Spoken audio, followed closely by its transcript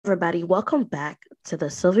everybody. Welcome back to the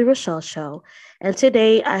Sylvie Rochelle Show. And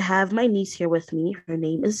today I have my niece here with me. Her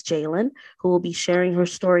name is Jaylen, who will be sharing her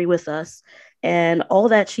story with us and all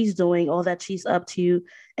that she's doing, all that she's up to,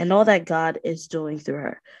 and all that God is doing through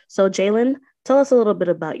her. So, Jaylen, tell us a little bit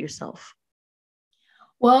about yourself.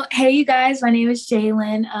 Well, hey, you guys, my name is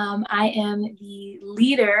Jaylen. I am the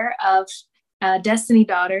leader of Destiny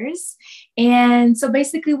Daughters. And so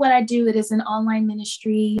basically, what I do, it is an online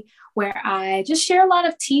ministry where I just share a lot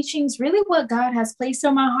of teachings, really what God has placed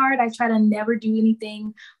on my heart. I try to never do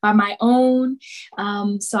anything by my own.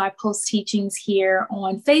 So I post teachings here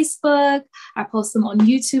on Facebook. I post them on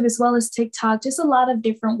YouTube as well as TikTok, just a lot of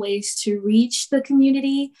different ways to reach the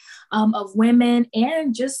community of women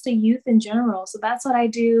and just the youth in general. So that's what I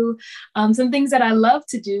do. Some things that I love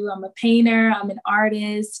to do. I'm a painter, I'm an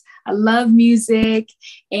artist, I love music.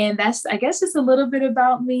 And that's, I guess, just a little bit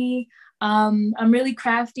about me. I'm really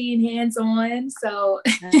crafty and hands-on. So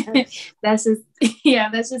Yes. that's just, yeah,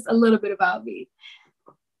 that's just a little bit about me.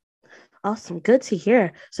 Awesome. Good to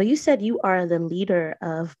hear. So, you said you are the leader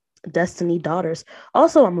of Destiny Daughters.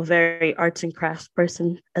 Also, I'm a very arts and crafts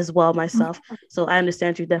person as well myself. So, I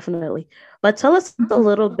understand you definitely. But tell us a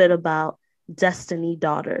little bit about Destiny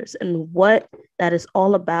Daughters and what that is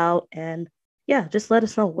all about. And yeah, just let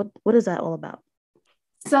us know what is that all about?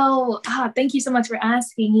 So, thank you so much for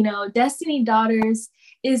asking. Destiny Daughters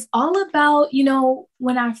is all about,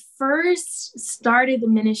 when I first started the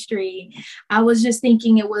ministry, I was just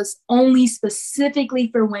thinking it was only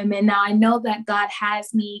specifically for women. Now, I know that God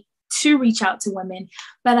has me to reach out to women,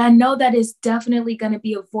 but I know that it's definitely going to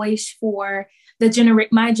be a voice for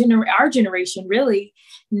our generation, really,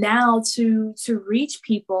 now to reach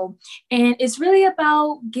people. And it's really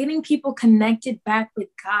about getting people connected back with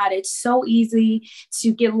God. It's so easy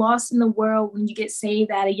to get lost in the world when you get saved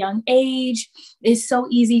at a young age. It's so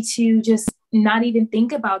easy to just not even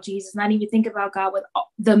think about Jesus, not even think about God with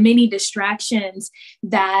the many distractions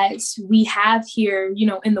that we have here,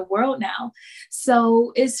 in the world now.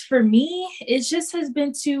 So it's for me, it just has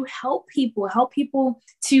been to help people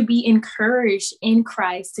to be encouraged in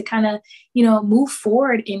Christ, to kind of, move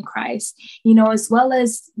forward in Christ, as well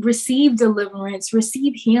as receive deliverance,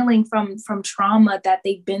 receive healing from trauma that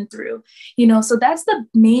they've been through, so that's the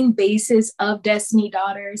main basis of Destiny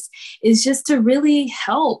Daughters, is just to really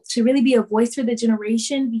help, to really be a voice for the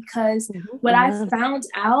generation. Because what I Amen. found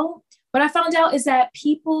out, is that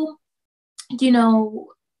people, you know,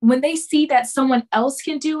 when they see that someone else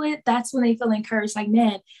can do it, that's when they feel encouraged. Like,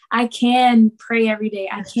 man, I can pray every day.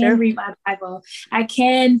 I That's can true. read my Bible. I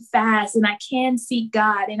can fast and I can seek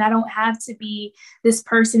God. And I don't have to be this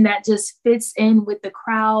person that just fits in with the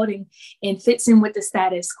crowd and fits in with the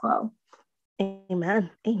status quo. Amen.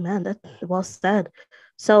 Amen. That's well said.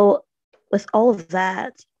 So, with all of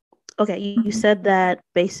that, okay, you said that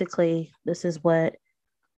basically this is what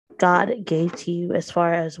God gave to you as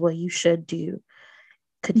far as what you should do.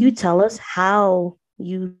 Could you tell us how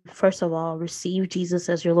you, first of all, received Jesus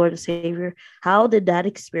as your Lord and Savior? How did that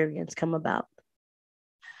experience come about?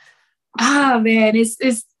 Man,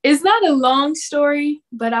 it's not a long story,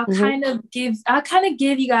 but Mm-hmm. I'll kind of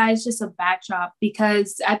give you guys just a backdrop,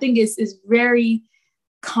 because I think it's very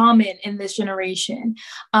common in this generation.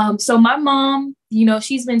 So my mom,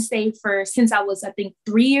 she's been saved for since I was, I think,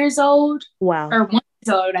 3 years old, Wow. or 1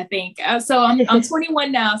 years old, I think. So I'm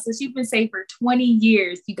 21 now, so she's been saved for 20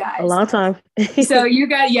 years, you A guys. long time. So you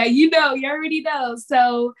got, yeah, you already know.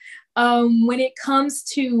 So when it comes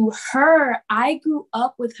to her, I grew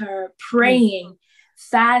up with her Mm. praying,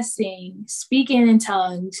 fasting, speaking in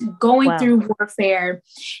tongues, going Wow. through warfare.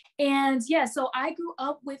 And yeah, so I grew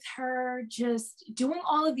up with her just doing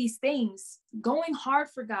all of these things, going hard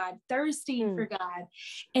for God, thirsting Mm. for God.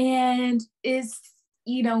 And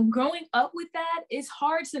growing up with that, it's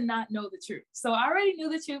hard to not know the truth. So I already knew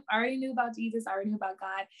the truth. I already knew about Jesus. I already knew about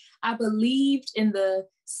God. I believed in the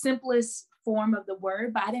simplest form of the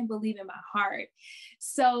word, but I didn't believe in my heart.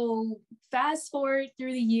 So fast forward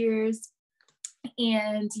through the years,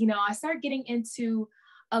 and I started getting into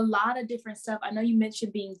a lot of different stuff. I know you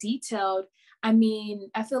mentioned being detailed. I mean,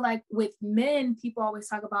 I feel like with men, people always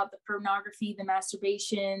talk about the pornography, the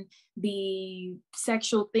masturbation, the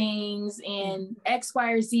sexual things, and X,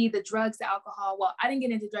 Y, or Z, the drugs, the alcohol. Well, I didn't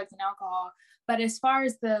get into drugs and alcohol, but as far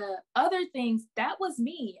as the other things, that was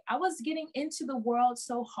me. I was getting into the world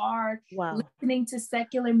so hard, Wow. listening to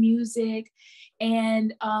secular music,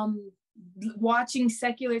 and watching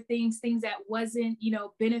secular things that wasn't,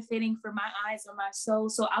 benefiting for my eyes or my soul.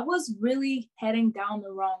 So I was really heading down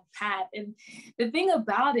the wrong path. And the thing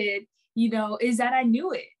about it, is that I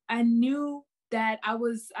knew it. I knew that I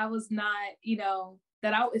was not,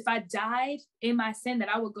 that if I died in my sin, that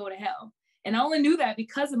I would go to hell. And I only knew that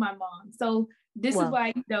because of my mom. So this is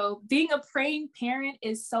why, being a praying parent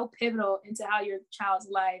is so pivotal into how your child's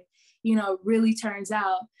life, really turns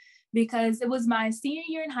out. Because it was my senior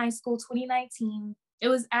year in high school, 2019. It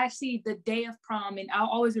was actually the day of prom. And I'll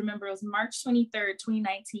always remember it was March 23rd,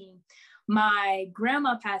 2019. My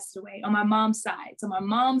grandma passed away on my mom's side. So my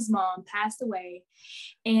mom's mom passed away.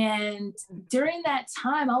 And during that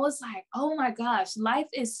time, I was like, oh my gosh, life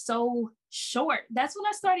is so short. That's when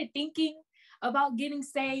I started thinking about getting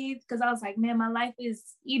saved, because I was like, man, my life is,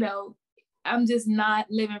 I'm just not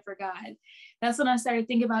living for God. That's when I started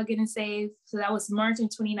thinking about getting saved. So that was March in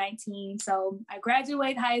 2019. So I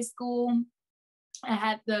graduated high school. I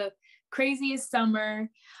had the craziest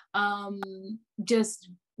summer,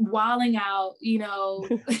 just wilding out,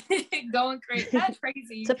 going crazy, not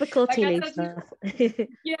crazy. Typical teenage stuff.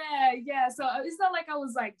 Yeah. So it's not like I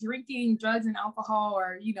was like drinking drugs and alcohol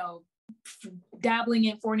or, dabbling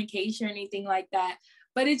in fornication or anything like that.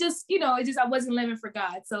 But it just, I wasn't living for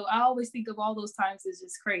God. So I always think of all those times as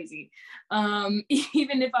just crazy.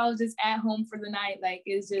 Even if I was just at home for the night, like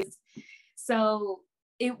it's just, so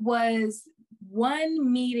it was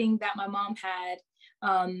one meeting that my mom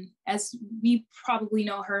had, as we probably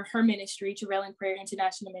know her ministry, Jaylen Prayer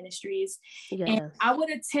International Ministries. Yes. And I would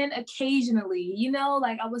attend occasionally,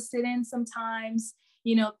 like I would sit in sometimes,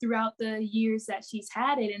 throughout the years that she's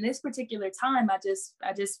had it. And this particular time, I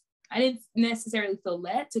didn't necessarily feel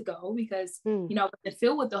led to go because, I wasn't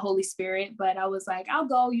filled with the Holy Spirit, but I was like, I'll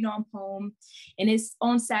go, I'm home, and it's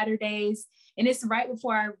on Saturdays, and it's right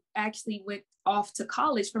before I actually went off to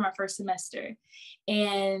college for my first semester.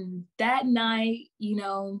 And that night,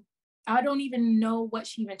 I don't even know what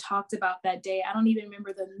she even talked about that day. I don't even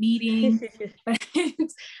remember the meeting, but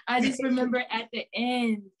I just remember at the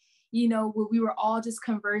end, where we were all just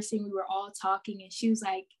conversing, we were all talking, and she was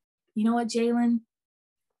like, you know what, Jaylen,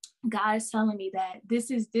 God is telling me that this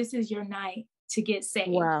is your night to get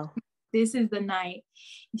saved. Wow. This is the night.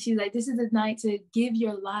 And she's like, this is the night to give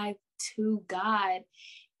your life to God.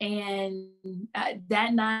 And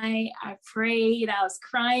that night I prayed, I was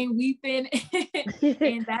crying, weeping.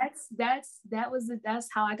 And that's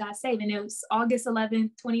how I got saved. And it was August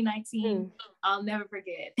 11th, 2019. I'll never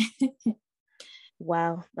forget.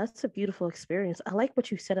 Wow. That's a beautiful experience. I like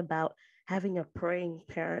what you said about having a praying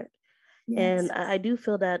parent. Yes. And I do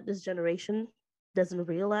feel that this generation doesn't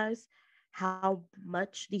realize how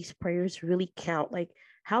much these prayers really count. Like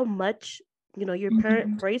how much, your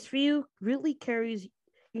parent prays for you really carries,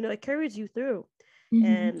 it carries you through.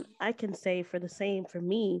 And I can say for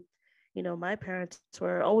me, my parents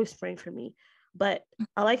were always praying for me. But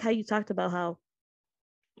I like how you talked about how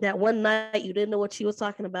that one night you didn't know what she was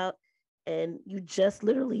talking about. And you just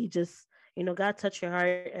literally God touched your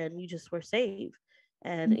heart and you just were saved.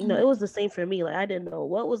 And, it was the same for me. Like, I didn't know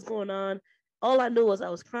what was going on. All I knew was I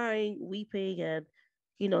was crying, weeping, and,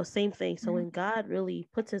 same thing. So when God really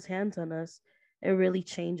puts his hands on us, it really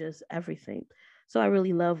changes everything. So I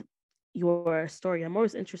really love your story. I'm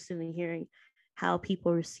always interested in hearing how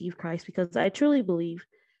people receive Christ, because I truly believe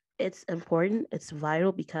it's important. It's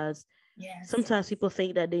vital, because sometimes people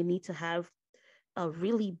think that they need to have a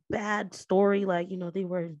really bad story, like they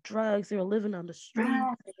were drugs, they were living on the street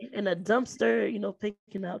in a dumpster,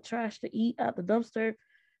 picking out trash to eat out the dumpster.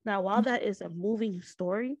 Now, while that is a moving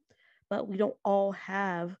story, but we don't all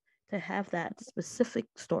have to have that specific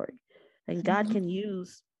story, and God can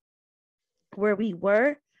use where we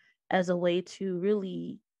were as a way to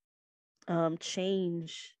really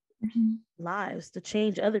change lives, to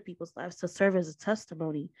change other people's lives, to serve as a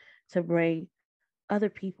testimony, to bring other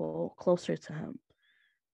people closer to him.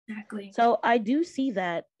 Exactly. So I do see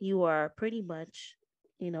that you are pretty much,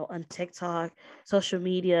 on TikTok, social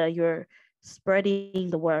media, you're spreading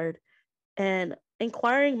the word, and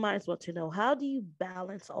inquiring minds want to know, how do you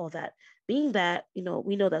balance all that? Being that,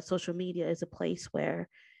 we know that social media is a place where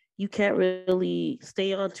you can't really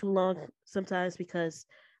stay on too long sometimes because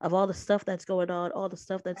of all the stuff that's going on, all the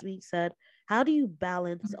stuff that's being said. How do you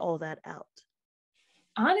balance all that out?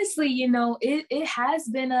 Honestly, it has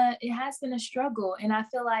been a struggle. And I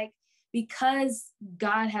feel like because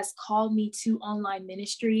God has called me to online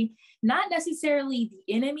ministry, not necessarily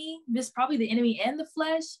the enemy, just probably the enemy and the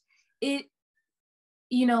flesh,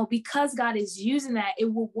 because God is using that,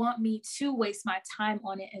 it will want me to waste my time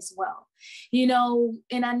on it as well.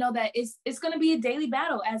 And I know that it's going to be a daily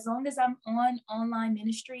battle. As long as I'm on online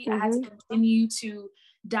ministry, I have to continue to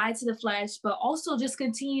die to the flesh, but also just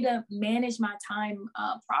continue to manage my time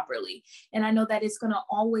properly. And I know that it's going to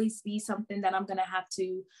always be something that I'm going to have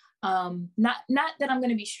to, not that I'm going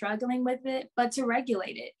to be struggling with it, but to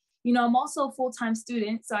regulate it. I'm also a full-time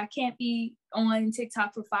student, so I can't be on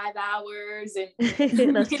TikTok for 5 hours and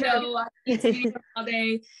That's true. watch videos all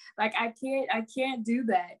day. Like I can't do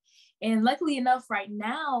that. And luckily enough, right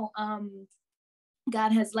now,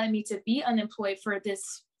 God has led me to be unemployed for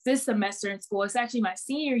this semester in school. It's actually my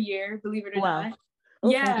senior year, believe it or Wow. not.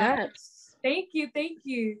 Oh, Yeah. congrats. Thank you. Thank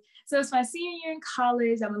you. So it's my senior year in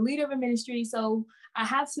college. I'm a leader of a ministry. So I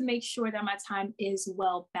have to make sure that my time is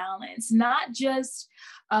well balanced, not just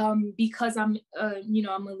because I'm a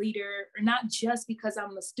leader, or not just because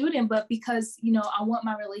I'm a student, but because, I want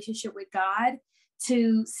my relationship with God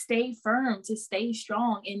to stay firm, to stay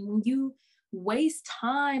strong. And when you waste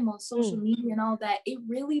time on social media and all that, it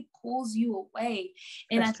really pulls you away.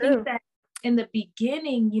 And That's I think true. that in the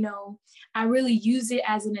beginning, I really used it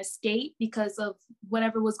as an escape because of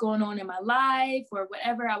whatever was going on in my life or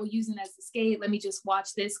whatever. I would use it as escape. Let me just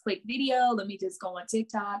watch this quick video. Let me just go on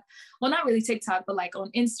TikTok. Well, not really TikTok, but like on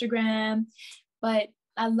Instagram. But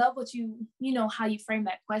I love how you frame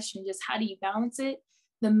that question. Just how do you balance it?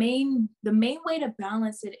 The main way to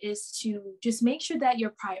balance it is to just make sure that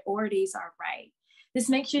your priorities are right. Just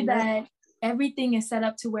make sure that everything is set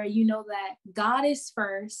up to where you know that God is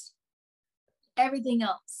first, everything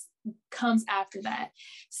else comes after that.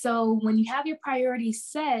 So when you have your priorities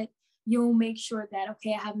set, you'll make sure that,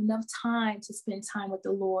 okay, I have enough time to spend time with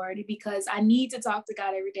the Lord because I need to talk to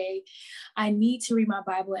God every day. I need to read my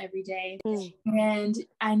Bible every day. And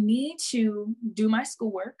I need to do my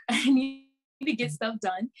schoolwork. I need to get stuff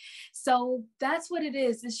done. So that's what it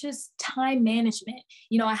is. It's just time management.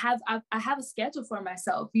 I have a schedule for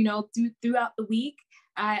myself, throughout the week.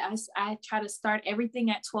 I try to start everything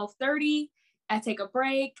at 12:30. I take a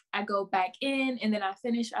break, I go back in, and then I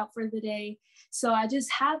finish out for the day. So I just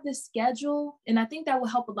have this schedule. And I think that will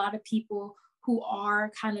help a lot of people who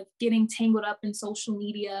are kind of getting tangled up in social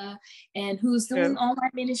media and who's doing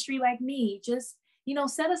online ministry like me. Just,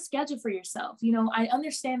 set a schedule for yourself. I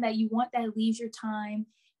understand that you want that leisure time,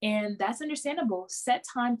 and that's understandable. Set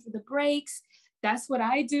time for the breaks. That's what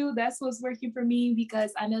I do. That's what's working for me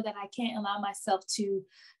because I know that I can't allow myself to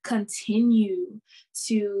continue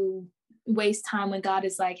to waste time when God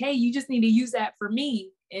is like, hey, you just need to use that for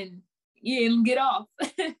me and get off.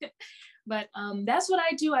 But that's what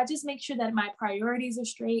I do. I just make sure that my priorities are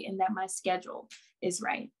straight and that my schedule is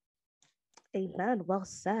right. Amen. Well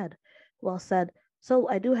said. Well said. So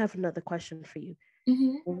I do have another question for you.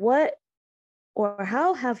 Mm-hmm. What or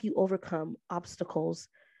how have you overcome obstacles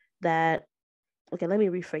that, okay, let me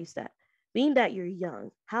rephrase that. Being that you're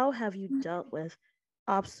young, how have you dealt with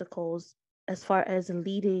obstacles as far as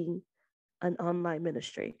leading an online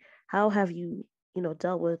ministry? How have you,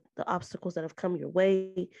 dealt with the obstacles that have come your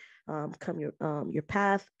way, come your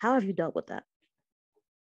path? How have you dealt with that?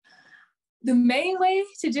 The main way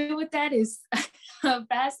to deal with that is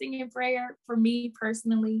fasting and prayer for me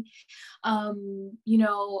personally.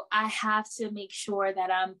 I have to make sure that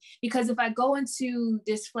because if I go into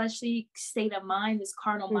this fleshly state of mind, this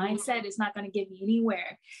carnal mindset, it's not going to get me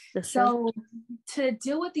anywhere. That's so to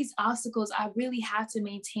deal with these obstacles, I really have to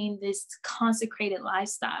maintain this consecrated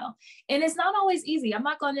lifestyle. And it's not always easy. I'm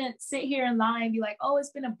not going to sit here and lie and be like, oh, it's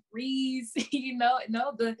been a breeze. No,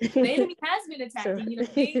 the enemy has been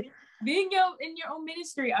attacking, being in your own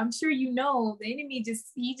ministry. I'm sure the enemy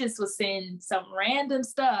just was saying some random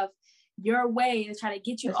stuff your way to try to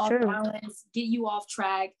get you off balance, get you off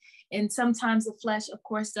track. And sometimes the flesh, of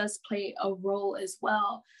course, does play a role as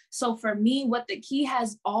well. So for me, what the key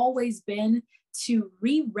has always been to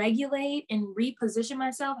re-regulate and reposition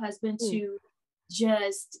myself has been to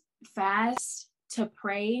just fast, to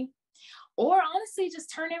pray, or honestly,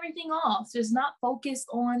 just turn everything off. Just not focus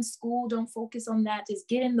on school. Don't focus on that. Just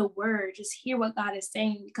get in the word. Just hear what God is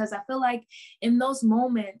saying. Because I feel like in those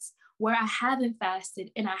moments where I haven't fasted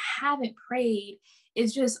and I haven't prayed, it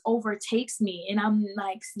just overtakes me. And I'm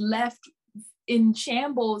like left in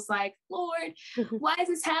shambles, like, Lord, why is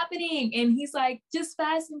this happening? And he's like, just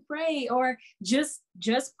fast and pray, or just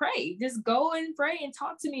pray. Just go and pray and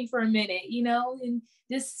talk to me for a minute, and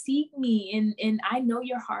just seek me. And I know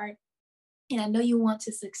your heart. And I know you want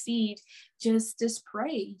to succeed. Just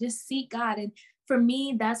pray, just seek God. And for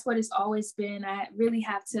me, that's what it's always been. I really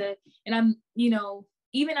have to, and I'm,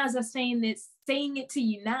 even as I'm saying it to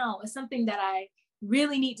you now, is something that I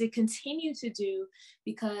really need to continue to do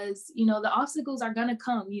because, the obstacles are going to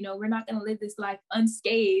come. We're not going to live this life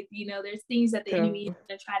unscathed. There's things that the enemy is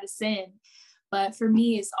going to try to send. But for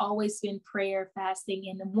me, it's always been prayer, fasting.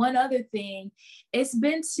 And then one other thing, it's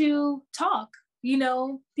been to talk.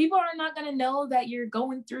 People are not going to know that you're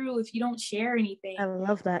going through if you don't share anything. I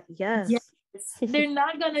love that. Yes. They're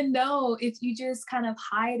not going to know if you just kind of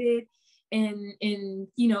hide it and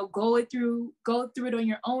go through it on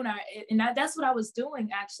your own. That's what I was doing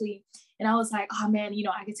actually. And I was like, oh man,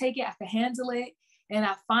 I could take it, I could handle it. And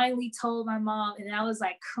I finally told my mom, and I was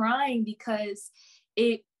like crying because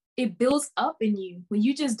it builds up in you when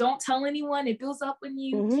you just don't tell anyone. It builds up in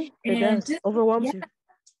you. Mm-hmm. It And does. Overwhelms you.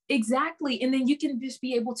 exactly. And then you can just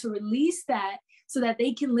be able to release that so that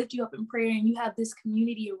they can lift you up in prayer, and you have this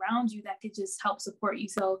community around you that could just help support you.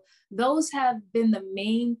 So those have been the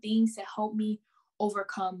main things to help me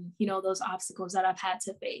overcome, those obstacles that I've had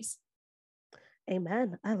to face.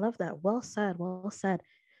 Amen. I love that. Well said. Well said.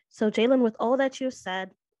 So, Jaylen, with all that you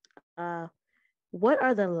said, uh, what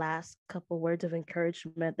are the last couple words of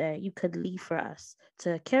encouragement that you could leave for us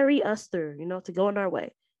to carry us through, to go on our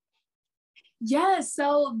way? Yeah,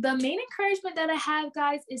 so the main encouragement that I have,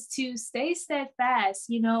 guys, is to stay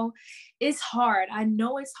steadfast. It's hard. I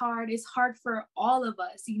know it's hard. It's hard for all of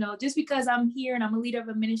us. Just because I'm here and I'm a leader of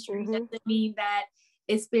a ministry doesn't mean that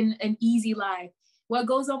it's been an easy life. What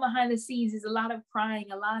goes on behind the scenes is a lot of crying,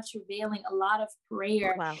 a lot of travailing, a lot of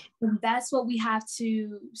prayer. Wow. And that's what we have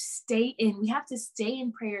to stay in. We have to stay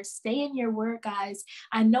in prayer, stay in your word, guys.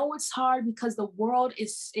 I know it's hard because the world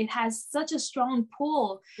it has such a strong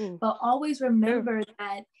pull, but always remember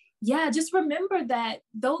that. Yeah, just remember that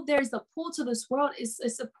though there's a pull to this world,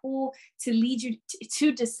 it's a pull to lead you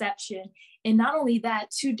to deception. And not only that,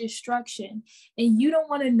 to destruction. And you don't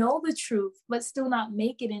want to know the truth, but still not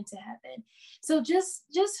make it into heaven. So just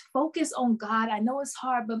focus on God. I know it's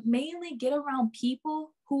hard, but mainly get around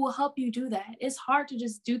people who will help you do that. It's hard to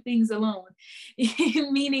just do things alone,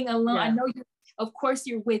 meaning alone. Yeah. I know of course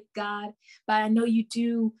you're with God, but I know you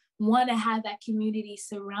do want to have that community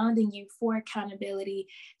surrounding you for accountability.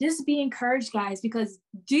 Just be encouraged, guys, because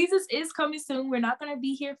Jesus is coming soon. We're not going to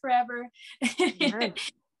be here forever.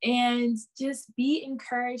 And just be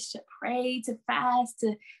encouraged to pray, to fast,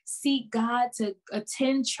 to seek God, to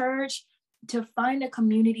attend church, to find a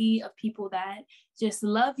community of people that just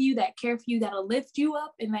love you, that care for you, that'll lift you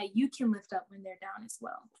up, and that you can lift up when they're down as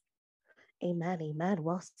well. Amen. Amen.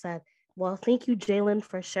 Well said. Well, thank you, Jaylen,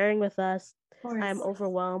 for sharing with us. I'm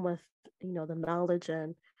overwhelmed with, the knowledge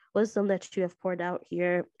and wisdom that you have poured out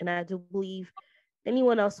here. And I do believe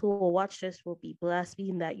anyone else who will watch this will be blessed,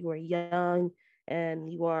 being that you are young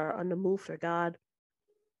and you are on the move for God,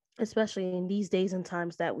 especially in these days and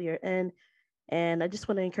times that we are in. And I just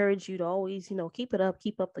want to encourage you to always, keep it up,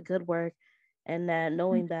 keep up the good work, and that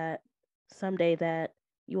knowing that someday that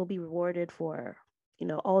you will be rewarded for,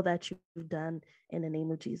 all that you've done in the name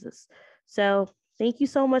of Jesus. So thank you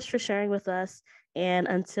so much for sharing with us. And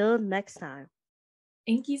until next time.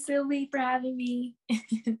 Thank you, Sylvie, for having me.